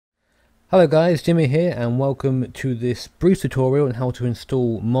Hello guys, Jimmy here and welcome to this brief tutorial on how to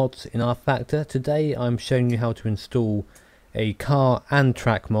install mods in rFactor. Today I'm showing you how to install a car and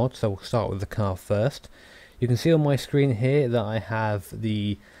track mod, so we'll start with the car first. You can see on my screen here that I have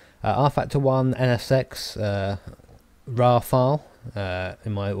the rFactor 1 NSX RAR file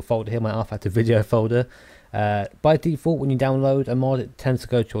in my little folder here, my rFactor video folder. By default, when you download a mod, it tends to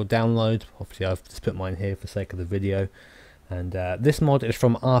go to your download. Obviously I've just put mine here for the sake of the video. And this mod is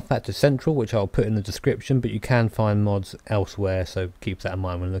from rFactor Central, which I'll put in the description, but you can find mods elsewhere, so keep that in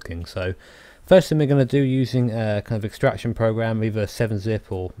mind when looking. So first thing we're going to do using a kind of extraction program, either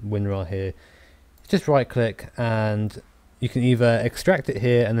 7-zip or WinRAR here, just right click and you can either extract it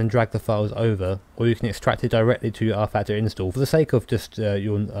here and then drag the files over, or you can extract it directly to your rFactor install. For the sake of just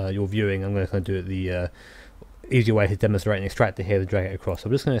your viewing, I'm going to kind of do it the easier way to demonstrate and extract it here and drag it across. So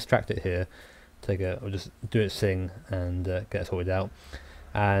I'm just going to extract it here. I'll just do it sing and get it sorted out.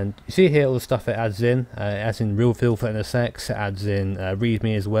 And you see here all the stuff it adds in. It adds in real field for NSX, it adds in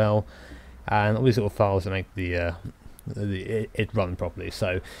readme as well, and all these little files that make it run properly.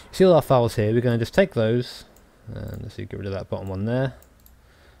 So you see all our files here. We're going to just take those and let's see, get rid of that bottom one there.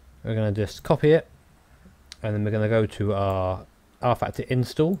 We're going to just copy it, and then we're going to go to our rFactor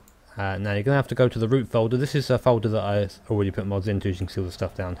install. Now you're going to have to go to the root folder. This is a folder that I already put mods into. You can see all the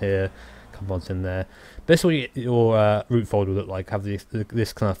stuff down here. Mods in there. This is what your root folder will look like, have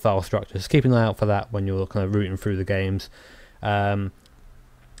this kind of file structure. Just keep an eye out for that when you're kind of rooting through the games. I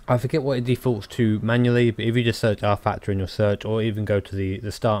forget what it defaults to manually, but if you just search rFactor in your search, or even go to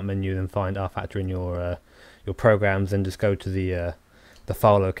the start menu and find rFactor in your programs, and just go to the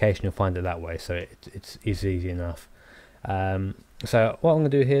file location, you'll find it that way. So it's easy enough. So what I'm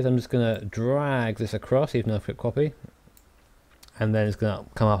going to do here is I'm just going to drag this across, even though I click copy. And then it's going to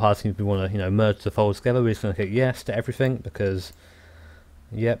come up asking if we want to, merge the folders together. We're just going to click yes to everything because,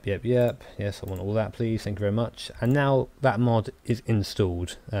 yep, yes, I want all that, please, thank you very much. And now that mod is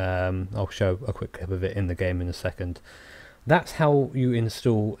installed. I'll show a quick clip of it in the game in a second. That's how you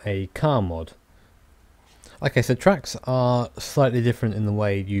install a car mod. Okay, so tracks are slightly different in the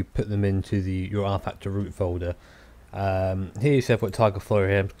way you put them into your rFactor root folder. Here you see I've got Tiger Flora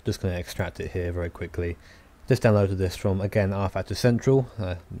here. I'm just going to extract it here very quickly. Just downloaded this from, again, rFactor Central.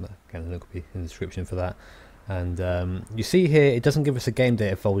 Again, the link will be in the description for that. And you see here, it doesn't give us a game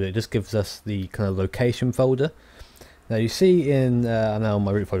data folder, it just gives us the kind of location folder. Now you see I'm now on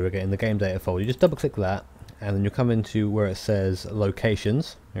my root folder again, in the game data folder, you just double click that, and then you'll come into where it says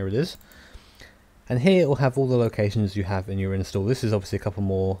locations. Here it is. And here it will have all the locations you have in your install. This is obviously a couple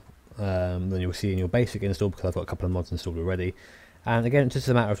more than you'll see in your basic install, because I've got a couple of mods installed already. And again, it's just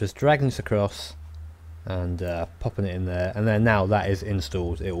a matter of just dragging this across and popping it in there, and then now that is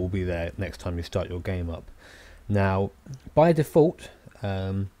installed. It will be there next time you start your game up. Now by default,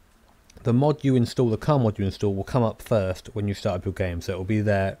 the mod you install, the car mod you install, will come up first when you start up your game, so it will be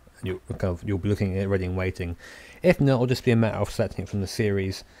there and you'll be looking at it ready and waiting. If not, it'll just be a matter of selecting it from the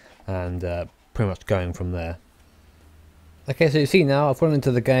series and pretty much going from there. Okay, so you see now I've run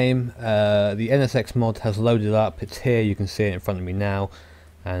into the game. The NSX mod has loaded up, it's here, you can see it in front of me now.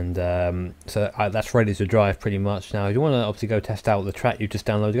 And so that's ready to drive pretty much. Now if you want to obviously go test out the track you've just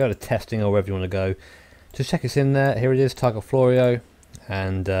downloaded, go to testing or wherever you want to go, just check it's in there. Here it is, Tiger Florio,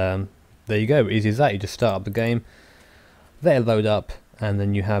 and there you go, easy as that. You just start up the game, they load up, and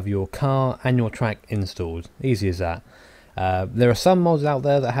then you have your car and your track installed, easy as that. There are some mods out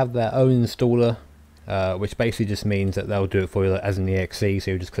there that have their own installer, which basically just means that they'll do it for you as an exe, so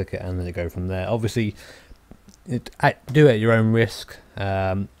you just click it and then you go from there. Obviously do it at your own risk.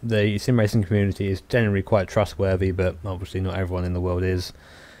 The sim racing community is generally quite trustworthy, but obviously not everyone in the world is.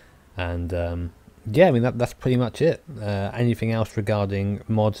 And yeah, I mean that's pretty much it. Anything else regarding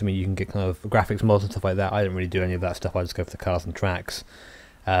mods, I mean you can get kind of graphics mods and stuff like that. I don't really do any of that stuff, I just go for the cars and tracks.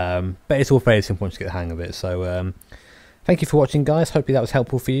 But it's all fairly simple once you get the hang of it. So thank you for watching guys, hopefully that was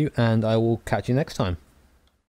helpful for you, and I will catch you next time.